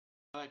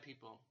Alright,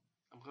 people.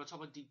 I'm gonna talk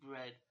about Deep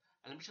Red,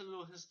 and let me tell you a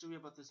little history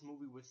about this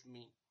movie with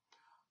me.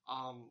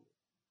 Um,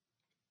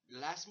 the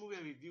last movie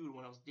I reviewed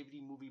when I was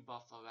DVD movie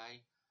buffer, right?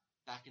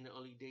 Back in the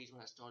early days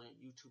when I started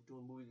YouTube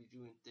doing movie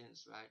reviewing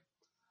things, right?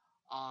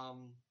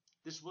 Um,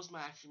 this was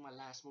my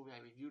last movie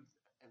I reviewed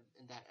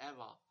in that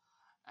era,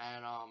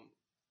 and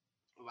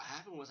what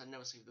happened was I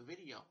never saved the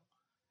video,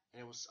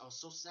 and I was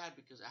so sad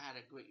because I had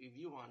a great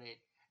review on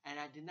it, and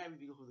I did not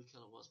reveal who the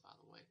killer was, by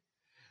the way.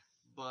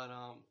 But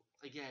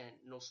again,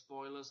 no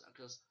spoilers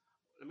because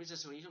let me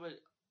just say when you talk about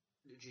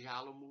the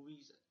giallo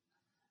movies,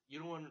 you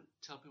don't want to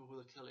tell people who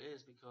the killer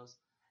is because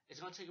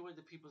it's gonna take away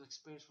the people's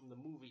experience from the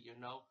movie.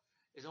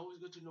 It's always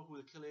good to know who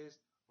the killer is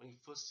when you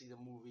first see the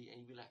movie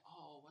and you be like,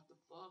 oh, what the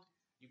fuck?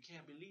 You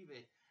can't believe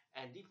it.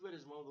 And Deep Red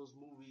is one of those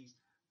movies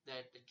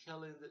that the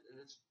killer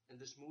in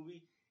this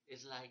movie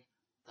is like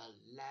the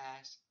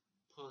last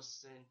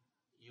person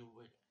you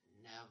would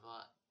never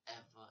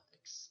ever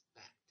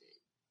expected.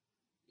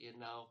 You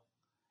know,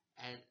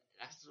 and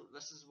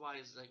this is why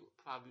it's like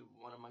probably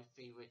one of my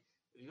favorite.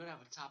 If you're gonna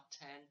have a top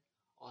 10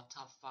 or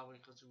top 5 when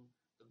it comes to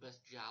the best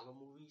giallo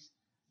movies,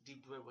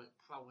 Deep Red would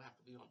probably have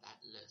to be on that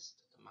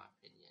list, in my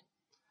opinion.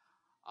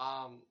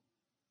 Um,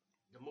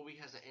 the movie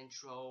has an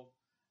intro.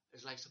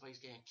 It's like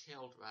somebody's getting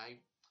killed, right?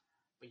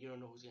 But you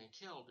don't know who's getting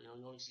killed. You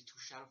only see two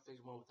shadow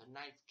figures, one with a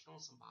knife killing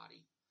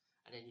somebody,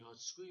 and then you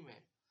heard screaming.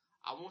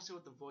 I won't say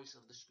what the voice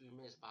of the scream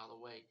is, by the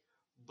way,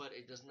 but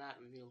it does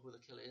not reveal who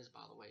the killer is,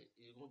 by the way.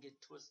 You're gonna get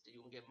twisted.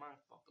 You're gonna get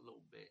mindfucked a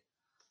little bit.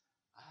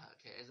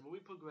 Okay, as the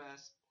movie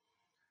progresses,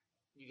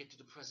 you get to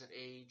the present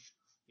age.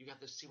 You got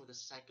the scene where the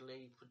psychic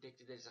lady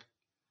predicted there's a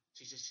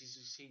she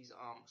sees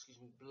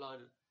excuse me blood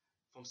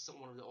from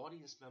someone of the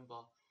audience member,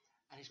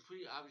 and it's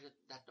pretty obvious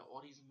that the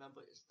audience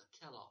member is the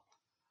killer.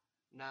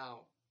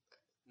 Now,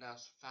 now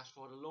fast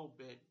forward a little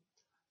bit.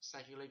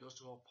 Psychic lady goes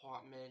to her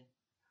apartment.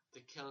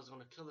 The killer's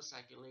gonna kill the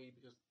psychic lady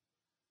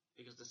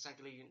because the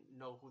psychic lady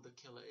know who the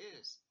killer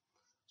is.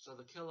 So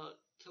the killer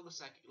kill the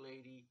psychic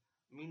lady.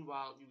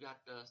 Meanwhile, you got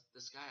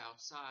this guy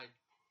outside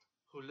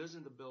who lives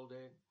in the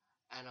building,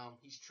 and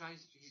he's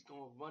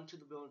gonna run to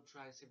the building to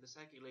try and save the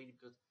psychic lady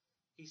because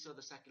he saw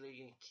the psychic lady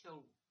getting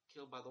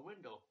killed by the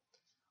window.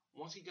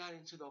 Once he got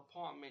into the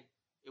apartment,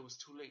 it was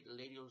too late.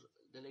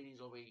 The lady's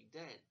already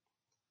dead.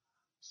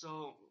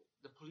 So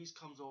the police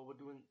comes over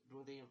doing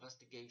the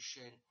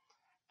investigation,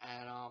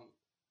 and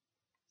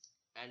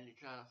you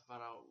trying to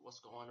find out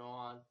what's going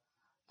on.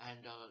 And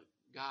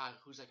guy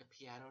who's like a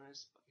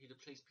pianist, he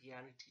plays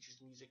piano, he teaches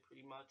music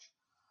pretty much.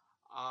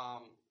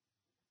 Um,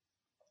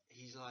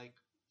 he's like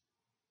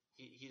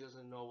he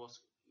doesn't know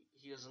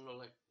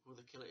like who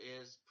the killer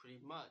is pretty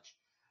much.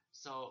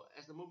 So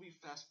as the movie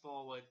fast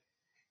forward,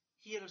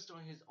 he ends up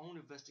starting his own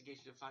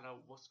investigation to find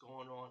out what's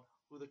going on,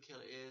 who the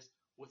killer is,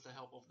 with the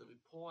help of the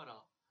reporter.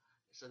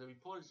 So the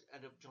reporters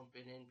end up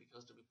jumping in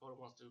because the reporter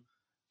wants to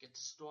get the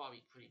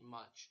story pretty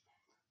much.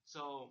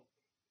 So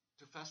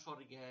to fast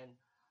forward again,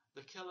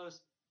 the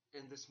killers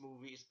in this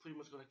movie is pretty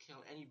much going to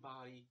kill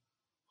anybody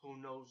who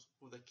knows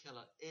who the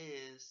killer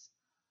is,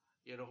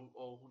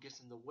 or who gets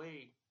in the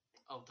way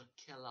of the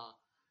killer.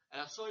 And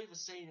I'm sorry for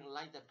saying it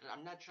like that because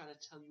I'm not trying to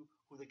tell you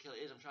who the killer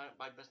is. I'm trying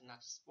my best not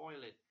to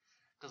spoil it.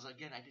 Because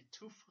again, I did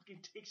 2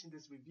 fucking takes in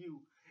this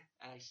review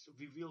and I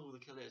reveal who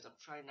the killer is. I'm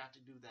trying not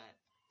to do that.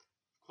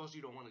 Of course,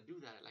 you don't want to do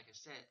that. Like I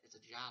said, it's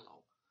a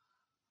giallo.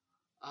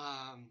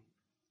 Um,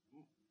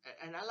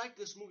 and I like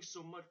this movie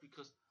so much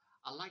because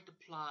I like the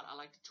plot, I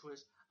like the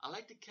twist, I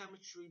like the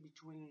chemistry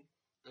between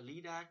the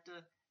lead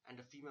actor and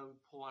the female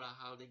reporter,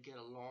 how they get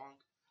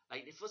along.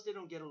 Like at first they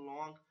don't get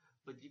along,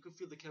 but you can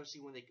feel the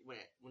chemistry when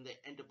they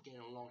end up getting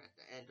along at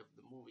the end of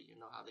the movie.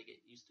 You know how they get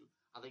used to,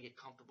 how they get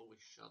comfortable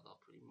with each other,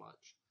 pretty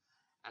much.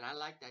 And I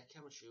like that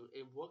chemistry.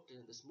 It worked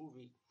in this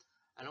movie,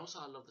 and also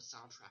I love the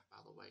soundtrack,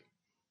 by the way.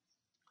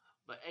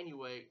 But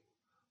anyway,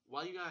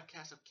 while you got a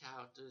cast of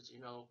characters, and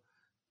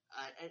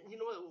you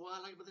know what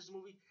I like about this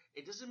movie?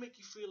 It doesn't make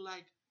you feel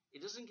like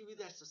it doesn't give you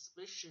that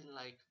suspicion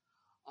like,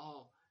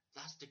 oh,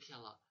 that's the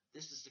killer.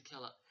 This is the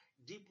killer.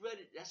 Deep Red.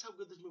 That's how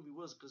good this movie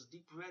was because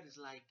Deep Red is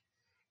like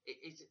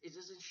it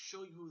doesn't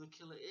show you who the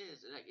killer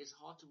is. Like it's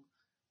hard to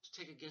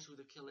take a guess who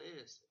the killer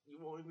is.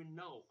 You won't even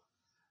know.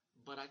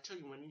 But I tell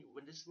you,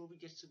 when this movie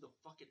gets to the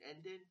fucking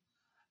ending,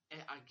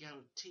 and I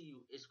guarantee you,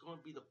 it's going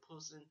to be the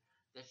person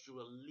that you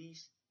at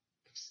least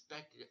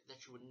expected,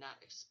 that you would not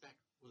expect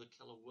who the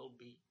killer will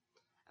be.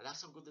 And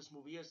that's how good this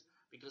movie is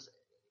because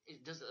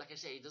it doesn't, like I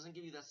say, it doesn't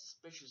give you that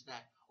suspicion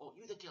that, oh,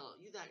 you the killer,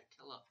 you that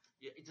killer.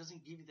 It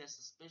doesn't give you that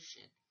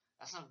suspicion.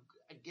 That's how,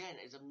 again,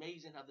 it's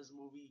amazing how this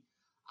movie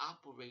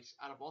operates.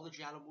 Out of all the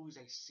giallo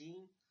movies I've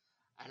seen,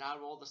 and out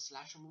of all the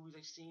slasher movies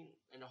I've seen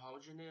in the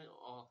horror genre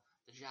or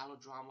the giallo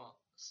drama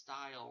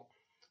style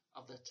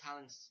of the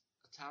talent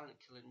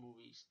killing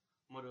movies,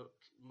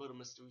 murder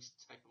mysteries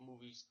type of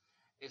movies,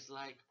 it's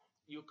like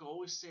you can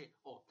always say,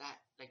 oh, that,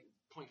 like,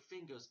 point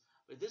fingers.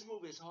 But this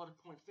movie is hard to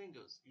point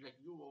fingers.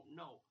 You won't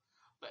know.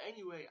 But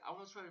anyway, I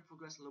want to try to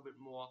progress a little bit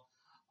more.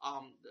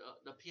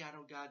 The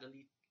piano guy, the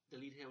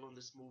lead hero in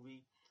this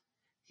movie,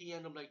 he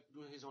ended up like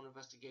doing his own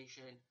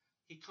investigation.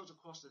 he comes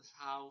across this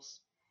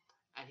house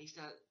and he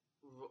starts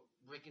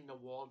breaking the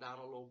wall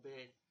down a little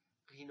bit.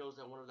 He knows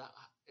that one of the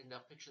in the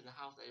picture in the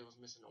house that it was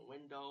missing a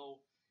window.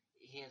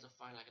 He ends up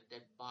finding like a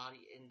dead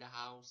body in the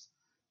house.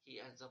 He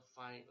ends up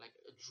finding like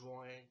a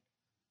drawing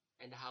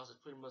in the house.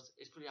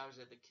 It's pretty obvious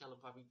that the killer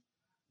probably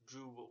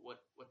drew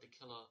what the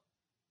killer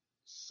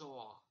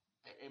saw,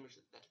 an image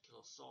that the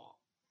killer saw.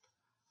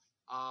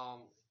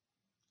 Um,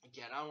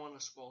 Again, I don't want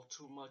to spoil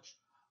too much,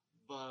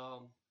 but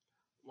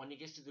when it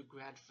gets to the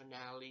grand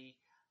finale,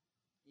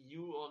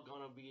 you are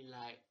gonna be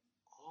like,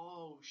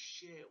 "Oh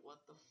shit, what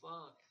the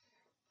fuck?"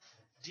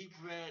 Deep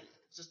Red.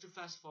 Just to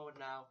fast forward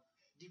now,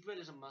 Deep Red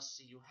is a must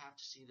see. You have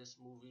to see this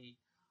movie.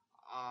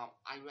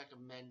 I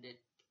recommend it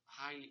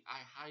highly. I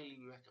highly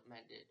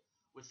recommend it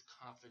with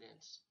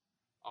confidence.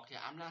 Okay,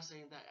 I'm not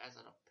saying that as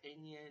an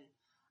opinion.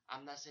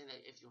 I'm not saying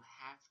that if you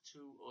have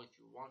to or if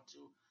you want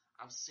to.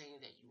 I'm saying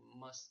that you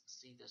must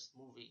see this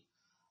movie.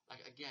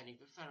 Like again, if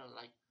you're a fan of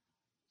like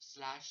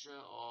slasher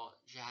or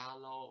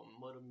giallo or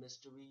murder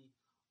mystery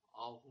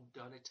or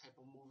whodunit type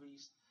of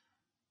movies,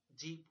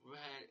 Deep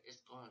Red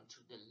is going to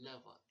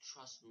deliver.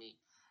 Trust me.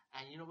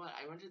 And you know what?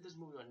 I rented this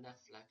movie on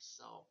Netflix,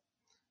 so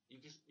you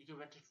can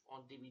rent it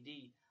on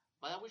DVD.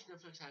 But I wish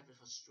Netflix had it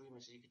for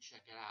streaming so you could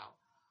check it out.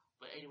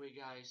 But anyway,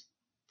 guys,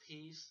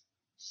 peace.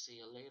 See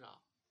you later.